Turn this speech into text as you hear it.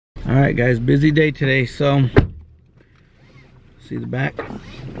Alright guys, busy day today, so see the back?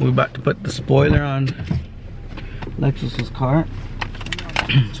 We're about to put the spoiler on Lexus's car.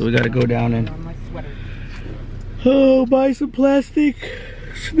 So we gotta go down and buy some plastic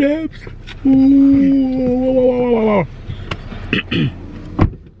snaps.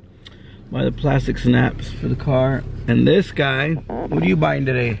 Buy the plastic snaps for the car. And this guy, what are you buying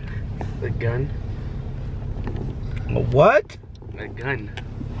today? A gun. A what? A gun.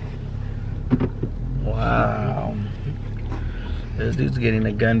 Wow. This dude's getting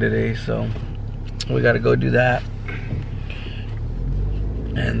a gun today, so we gotta go do that.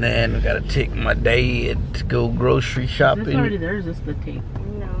 And then we gotta take my dad to go grocery shopping. That's already there, is this the tape?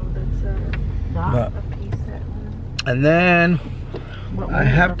 No, that's a piece that one. And then I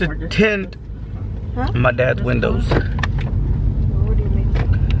have to tint my dad's windows. What do you mean?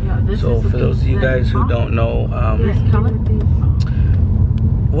 Yeah, So for those of you guys who don't know,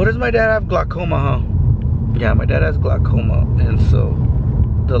 what does my dad have? Glaucoma, huh? Yeah, my dad has glaucoma, and so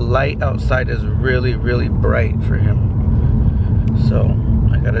the light outside is really, really bright for him. So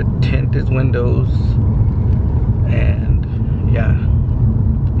I gotta tint his windows, and yeah,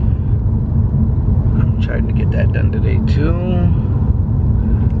 I'm trying to get that done today too.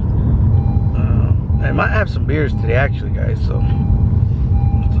 I might have some beers today, actually, guys. So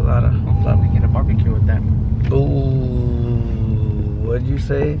it's a lot of. Hopefully we get a barbecue with that. Ooh, what'd you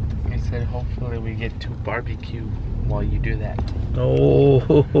say? I said hopefully we get to barbecue while you do that. Oh,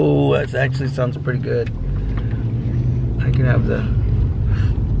 that actually sounds pretty good. I can have the.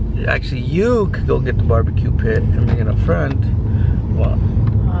 Actually, you could go get the barbecue pit and bring it up front. Well,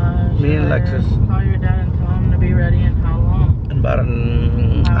 me and Lexus. Call your dad and tell him to be ready in how long? In about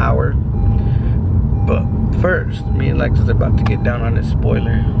an hour. But first, me and Lexus are about to get down on this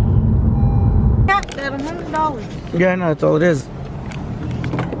spoiler. Yeah, that $100. Yeah, I know, that's all it is.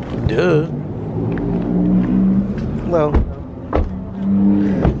 Duh. Well,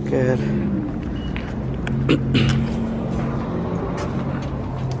 good.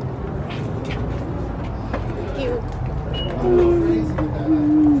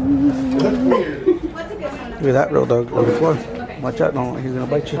 Look at that real dog on the floor. Watch out, no, he's gonna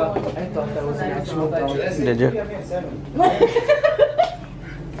bite you. I thought that was an actual dog. Did you?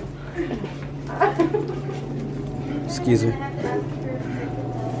 Excuse me.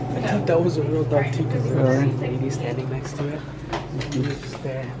 I thought that was a real dog too, because there was a lady standing next to it. He was just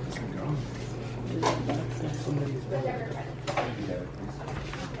there. Somebody's there.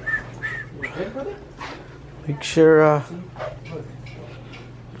 You good, brother? Make sure,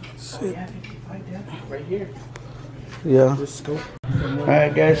 see. Right here. Yeah. Just scope.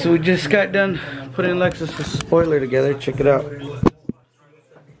 Alright guys, so we just got done putting Lexus' spoiler together. Check it out.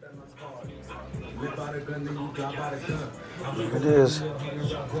 There it is.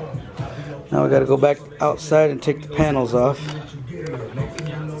 Now we gotta go back outside and take the panels off.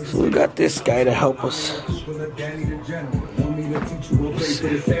 So we got this guy to help us.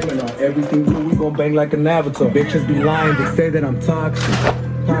 Everything we gon' bang like an avatar. Bitches be lying, they say that I'm toxic.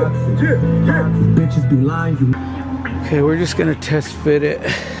 Bitches be lying. Okay, we're just gonna test fit it.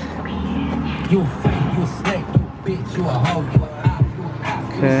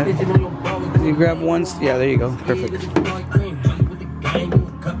 Okay. Can you grab one? Yeah, there you go. Perfect.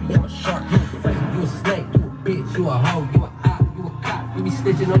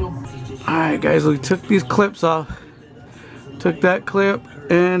 Alright guys, we took these clips off. Took that clip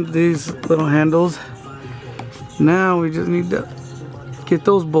and these little handles. Now we just need to get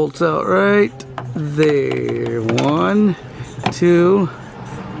those bolts out right there. 1, 2,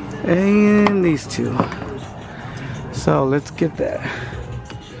 and these 2. So let's get that.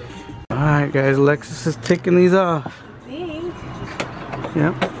 Alright guys, Lexus is taking these off. Thanks.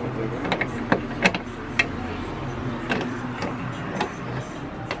 Yep.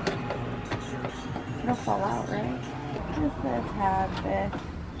 It'll fall out, right? Just a tad bit.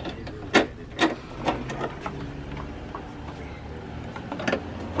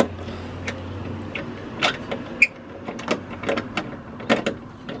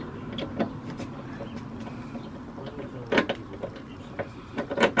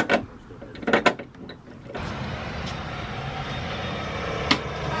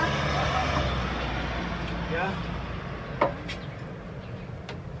 Yeah.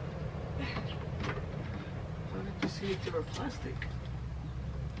 How did you see it were plastic?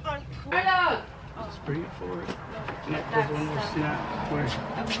 Just bring it forward. Neck, there's one more snap. Where?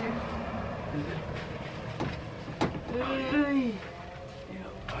 Up here.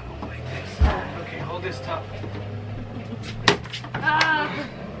 I don't like this. Okay, hold this top.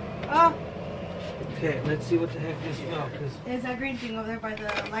 Oh. Okay, let's see what the heck this smells. There's that green thing over there by the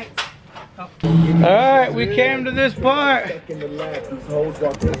lights. Alright, we came to this part.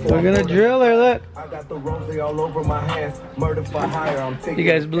 We're gonna drill her, look. I got the rose all over my hands. Murder for hire. I'm taking.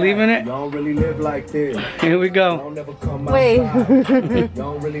 You guys believe in it? Don't really live like this. Here we go. Don't never come Wait.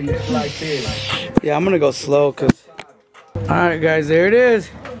 Don't really live like this. Yeah, I'm gonna go slow, cause. Alright guys, there it is.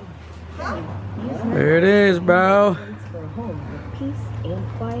 There it is, bro.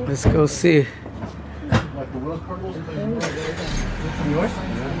 Let's go see.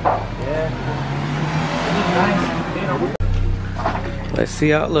 Let's see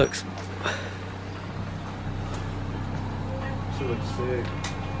how it looks.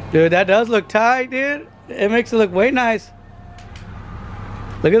 Dude, that does look tight, dude. It makes it look way nice.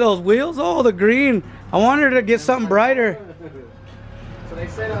 Look at those wheels. Oh, the green. I wanted her to get something brighter. So they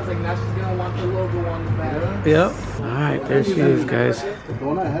said, I was like, now she's gonna want the logo on the back. Yep. Alright, there she is, guys. The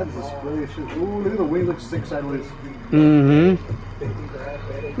donut head is really shit. Ooh, look at the wing, looks sick sideways. Mm-hmm.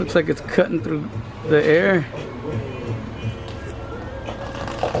 Looks like it's cutting through the air.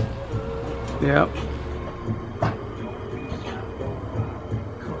 Yep.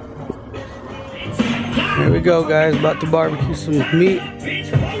 Here we go, guys. About to barbecue some meat.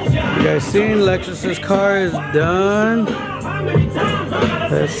 You guys seen Lexus's car is done.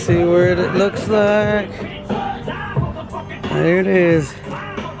 Let's see what it looks like. There it is.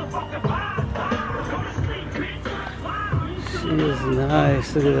 She is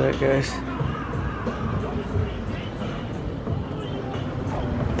nice. Look at that, guys.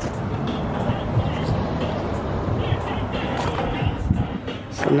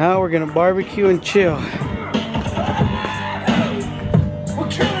 So now we're gonna barbecue and chill.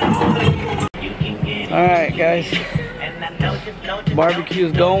 Alright, guys.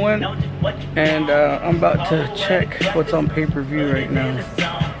 Barbecue's going, and I'm about to check what's on pay-per-view right now.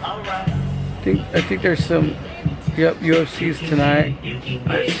 I think there's some, yep, UFC's tonight.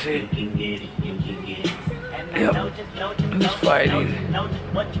 Let's see. Yep, who's fighting?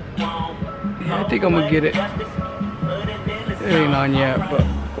 Yeah, I think I'm gonna get it. It ain't on yet, but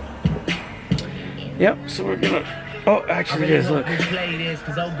yep. So we're gonna. Oh, actually, guys, look. Check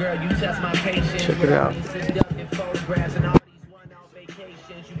it out.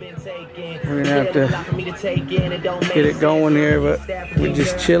 We're gonna have to get it going here, but we're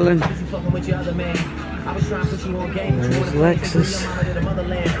just chilling. There's Lexus.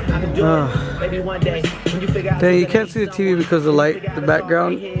 Oh. Dang, you can't see the TV because of the light, the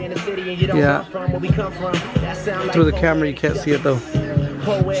background. Yeah. Through the camera, you can't see it though.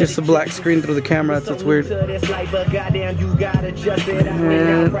 It's just a black screen through the camera. That's what's weird. And,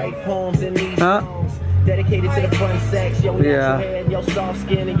 huh? Yeah.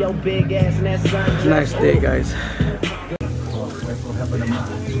 Nice day, guys.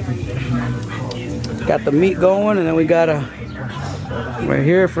 Got the meat going, and then we got a right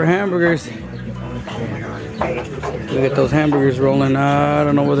here for hamburgers. We got those hamburgers rolling. I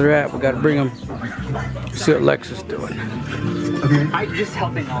don't know where they're at. We got to bring them. See what Lex is doing. I'm just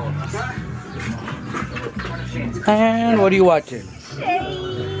helping all of us. And what are you watching?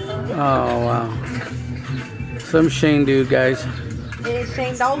 Oh wow. Some Shane dude, guys. It's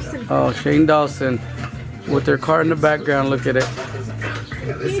Shane Dawson. Oh, Shane Dawson with their car in the background. Look at it.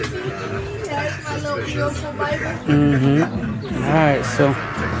 Alright, so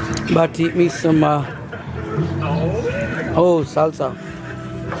about to eat me some oh, salsa.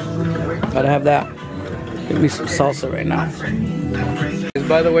 Gotta have that. Get me some salsa right now.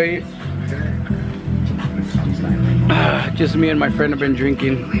 By the way, just me and my friend have been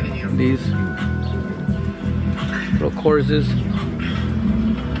drinking these little courses.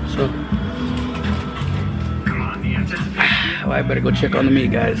 So I better go check on the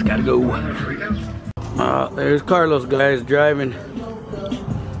meat, guys. Gotta go. There's Carlos, guys, driving.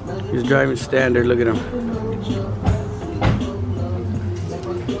 He's driving standard. Look at him.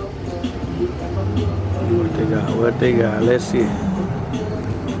 What they got? What they got? Let's see.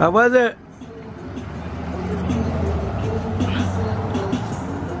 How was it?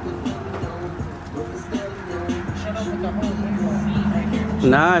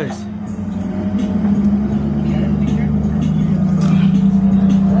 Nice.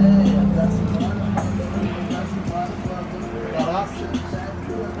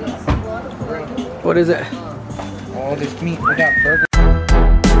 What is it? All this meat. We got burgers.